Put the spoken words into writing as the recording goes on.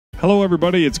Hello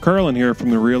everybody, it's Carlin here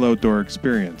from the Real Outdoor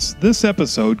Experience. This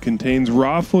episode contains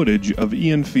raw footage of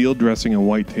Ian field dressing a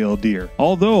whitetail deer.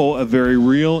 Although a very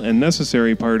real and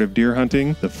necessary part of deer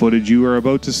hunting, the footage you are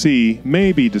about to see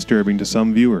may be disturbing to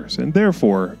some viewers, and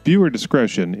therefore, viewer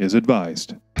discretion is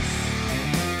advised.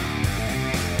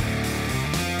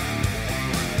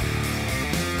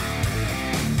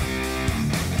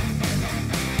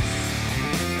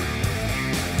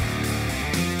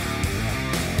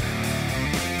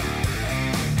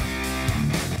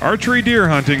 Archery deer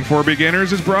hunting for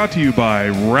beginners is brought to you by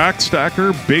Rack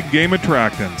Stacker Big Game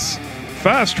Attractants,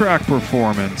 Fast Track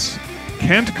Performance,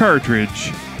 Kent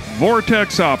Cartridge,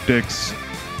 Vortex Optics,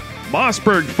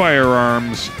 Mossberg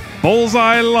Firearms,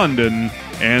 Bullseye London,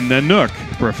 and the Nook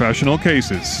Professional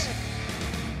Cases.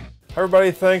 Hi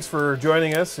everybody, thanks for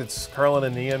joining us. It's Carlin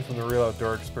and Ian from the Real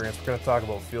Outdoor Experience. We're going to talk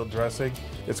about field dressing.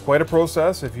 It's quite a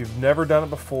process if you've never done it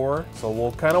before, so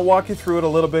we'll kind of walk you through it a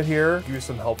little bit here, give you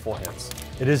some helpful hints.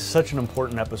 It is such an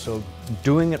important episode.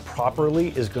 Doing it properly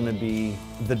is going to be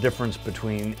the difference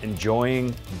between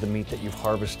enjoying the meat that you've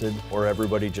harvested or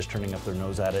everybody just turning up their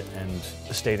nose at it and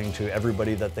stating to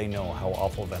everybody that they know how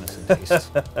awful venison tastes.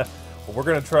 Well, we're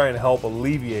going to try and help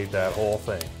alleviate that whole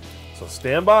thing. So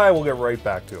stand by, we'll get right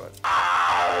back to it.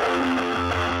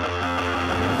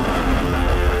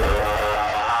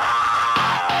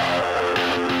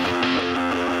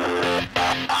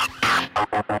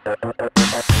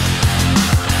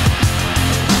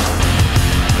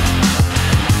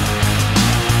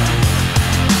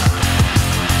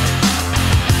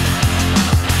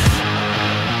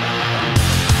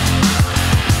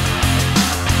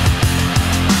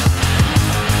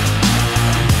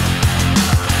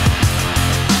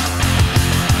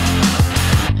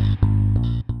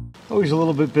 Always a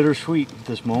little bit bittersweet at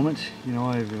this moment. You know,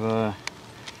 I've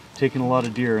taken a lot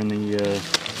of deer and the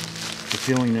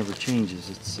feeling never changes.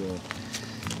 It's a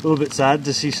little bit sad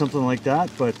to see something like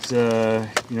that, but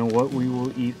you know what? We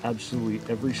will eat absolutely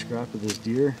every scrap of this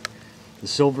deer. The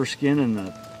silver skin and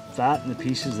the fat and the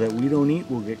pieces that we don't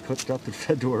eat will get cooked up and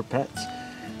fed to our pets.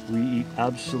 We eat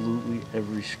absolutely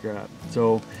every scrap.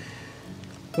 So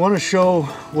I want to show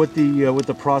what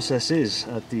the process is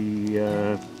at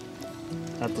the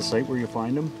site where you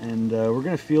find them, and we're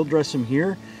going to field dress them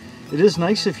here. It is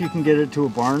nice if you can get it to a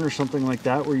barn or something like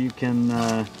that where you can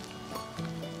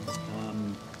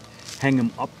hang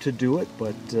them up to do it,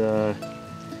 but we're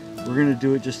going to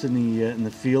do it just in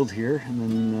the field here, and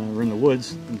then we're in the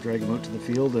woods and drag them out to the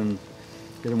field and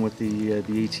get them with the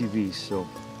ATVs. So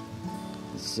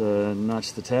let's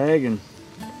notch the tag and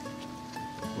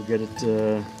we'll get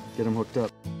them hooked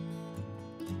up.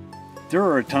 There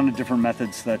are a ton of different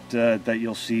methods that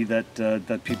you'll see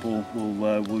that people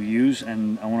will use,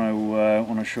 and I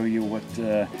want to show you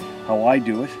how I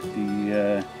do it.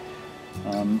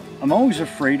 I'm always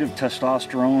afraid of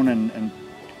testosterone and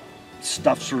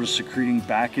stuff sort of secreting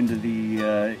back into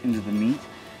the meat.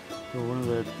 So one of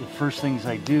the first things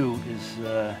I do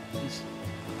is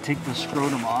take the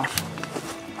scrotum off,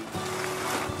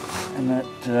 and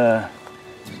that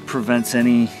prevents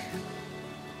any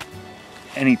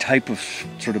type of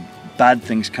sort of bad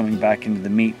things coming back into the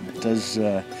meat. It does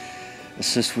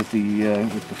assist with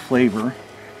the flavor.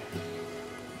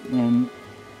 And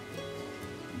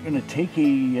I'm going to take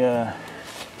a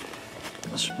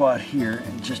spot here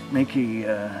and just make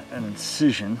an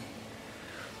incision.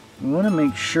 We want to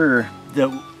make sure that,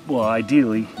 well,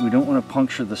 ideally, we don't want to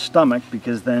puncture the stomach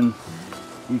because then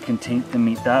we can taint the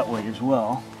meat that way as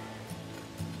well.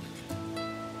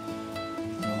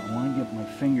 Get my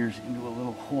fingers into a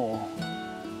little hole.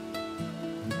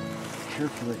 Be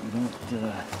careful that you don't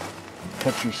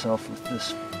cut yourself with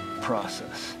this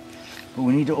process. But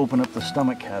we need to open up the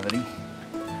stomach cavity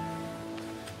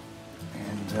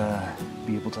and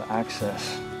be able to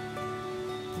access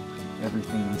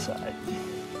everything inside.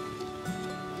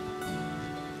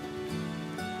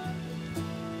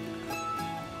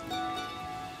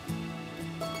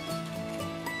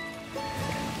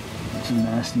 It's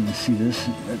nasty to see this,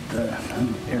 that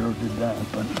arrow did that,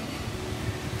 but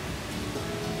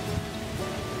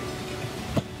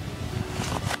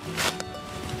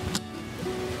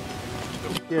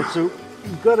yeah, so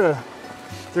you've got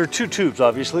there are two tubes,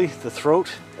 obviously, the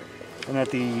throat and at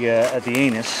the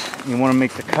anus. You want to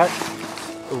make the cut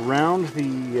around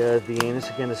the anus,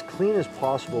 again, as clean as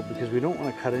possible, because we don't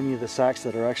want to cut any of the sacs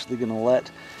that are actually going to let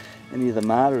any of the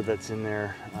matter that's in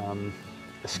there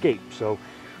escape. So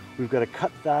we've got to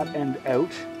cut that end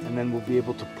out, and then we'll be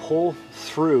able to pull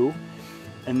through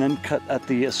and then cut at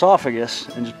the esophagus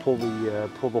and just pull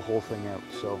the whole thing out.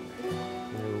 So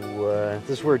you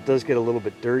this is where it does get a little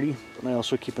bit dirty, and I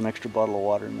also keep an extra bottle of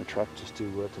water in the truck just to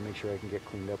make sure I can get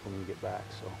cleaned up when we get back.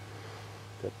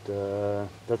 So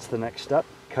that's the next step,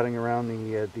 cutting around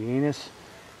the anus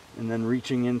and then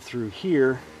reaching in through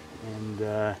here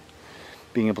and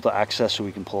being able to access so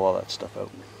we can pull all that stuff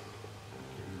out.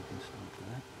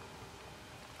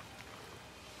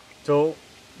 So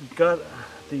got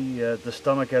the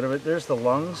stomach out of it. There's the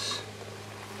lungs,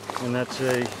 and that's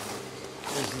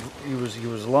he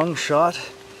was lung shot.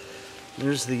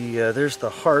 There's the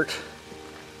heart.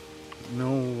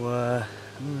 A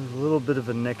little bit of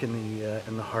a nick in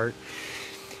the heart.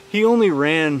 He only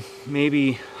ran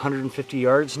maybe 150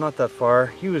 yards, not that far.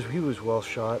 He was well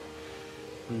shot.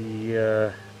 He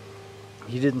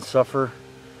didn't suffer,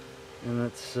 and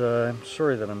that's I'm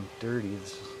sorry that I'm dirty.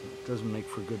 It doesn't make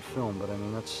for good film, but I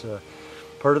mean that's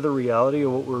part of the reality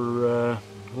of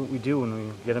what we do when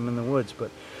we get him in the woods.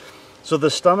 But so the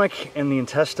stomach and the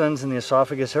intestines and the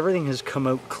esophagus, everything has come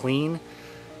out clean,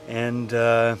 and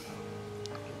I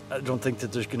don't think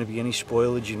that there's going to be any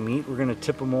spoilage in meat. We're going to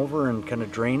tip him over and kind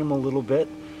of drain him a little bit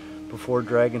before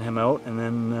dragging him out, and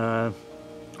then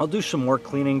I'll do some more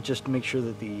cleaning just to make sure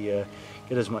that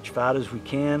get as much fat as we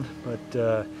can.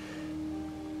 But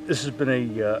this has been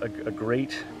a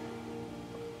great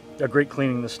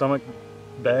cleaning. The stomach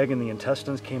bag and the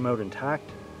intestines came out intact,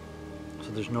 so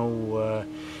there's no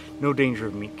danger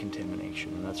of meat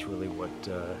contamination, and that's really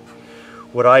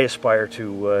what I aspire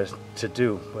to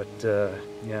do. But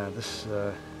yeah, this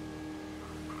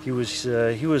he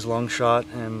was long shot,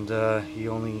 and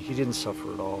he didn't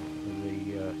suffer at all.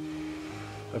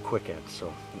 A quick end,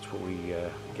 so that's what we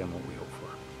hope for.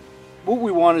 What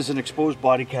we want is an exposed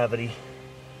body cavity,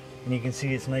 and you can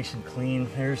see it's nice and clean.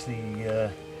 There's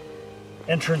the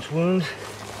entrance wound,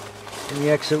 and the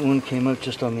exit wound came out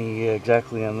just on the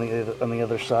exactly on the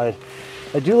other side.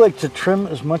 I do like to trim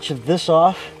as much of this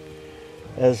off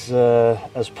as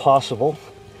possible.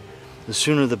 The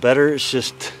sooner the better. It's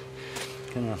just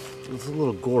it's a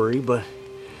little gory, but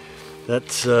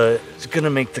that's it's going to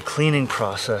make the cleaning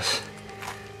process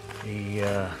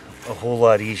a whole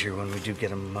lot easier when we do get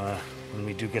him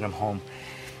home.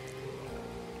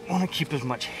 I want to keep as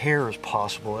much hair as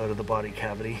possible out of the body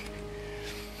cavity.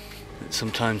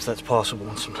 Sometimes that's possible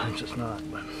and sometimes it's not,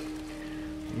 but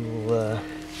we'll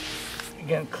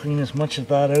again clean as much of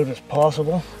that out as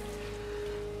possible.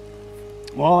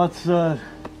 Well,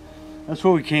 that's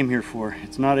what we came here for.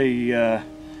 It's not a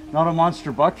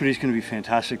monster buck, but he's going to be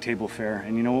fantastic table fare.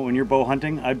 And you know what? When you're bow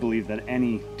hunting, I believe that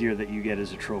any deer that you get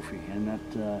is a trophy, and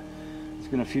that it's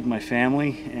going to feed my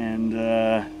family. And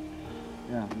yeah,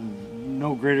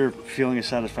 no greater feeling of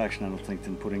satisfaction, I don't think,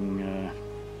 than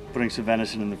putting some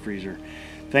venison in the freezer.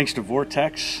 Thanks to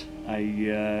Vortex,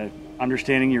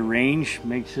 understanding your range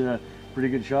makes it a pretty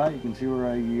good shot. You can see where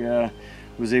I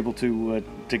was able to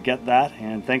get that,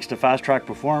 and thanks to Fast Track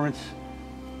Performance,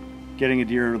 getting a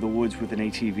deer out of the woods with an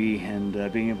ATV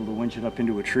and being able to winch it up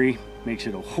into a tree makes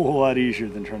it a whole lot easier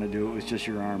than trying to do it with just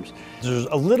your arms. There's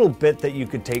a little bit that you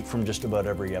could take from just about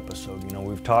every episode. You know,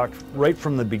 we've talked right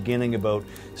from the beginning about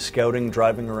scouting,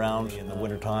 driving around in the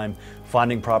wintertime,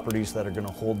 finding properties that are going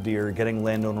to hold deer, getting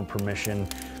landowner permission,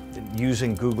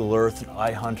 using Google Earth and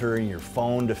iHunter and your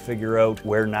phone to figure out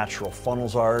where natural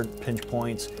funnels are, pinch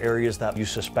points, areas that you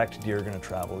suspect deer are going to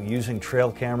travel, using trail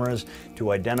cameras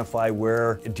to identify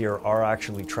where deer are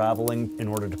actually traveling in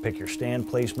order to pick your stand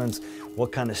placements,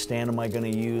 what kind of stand am I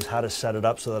going to use, how to set it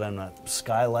up so that I'm not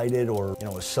skylighted or, you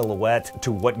know, a silhouette,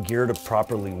 to what gear to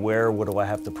properly wear, what do I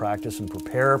have to practice and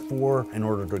prepare for in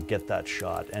order to get that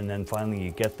shot. And then finally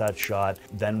you get that shot,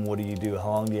 then what do you do? How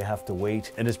long do you have to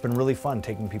wait? And it's been really fun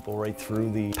taking people right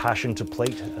through the passion to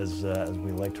plate, as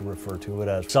we like to refer to it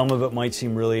as. Some of it might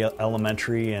seem really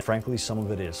elementary, and frankly some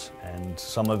of it is, and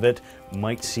some of it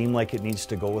might seem like it needs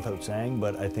to go without saying,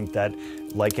 but I think that,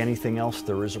 like anything else,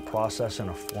 there is a process and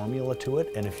a formula to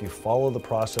it, and if you follow the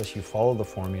process, you follow the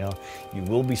formula, you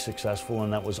will be successful.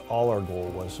 And that was all our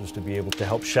goal was to be able to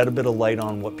help shed a bit of light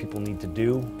on what people need to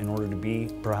do in order to be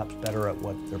perhaps better at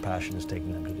what their passion is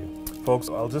taking them to do. Folks,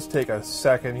 I'll just take a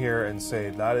second here and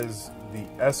say that is the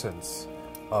essence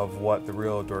of what the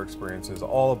Real Outdoor Experience is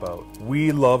all about.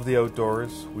 We love the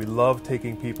outdoors. We love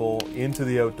taking people into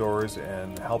the outdoors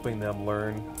and helping them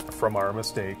learn from our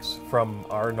mistakes, from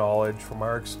our knowledge, from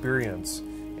our experience.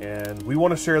 And we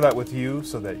want to share that with you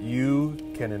so that you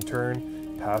can in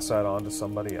turn pass that on to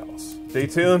somebody else. Stay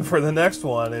tuned for the next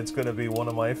one. It's going to be one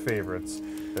of my favorites,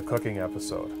 the cooking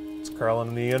episode. It's Carl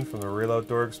and Ian from the Real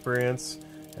Outdoor Experience.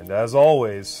 And as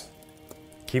always,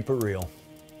 keep it real.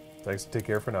 Thanks. Take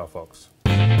care for now, folks.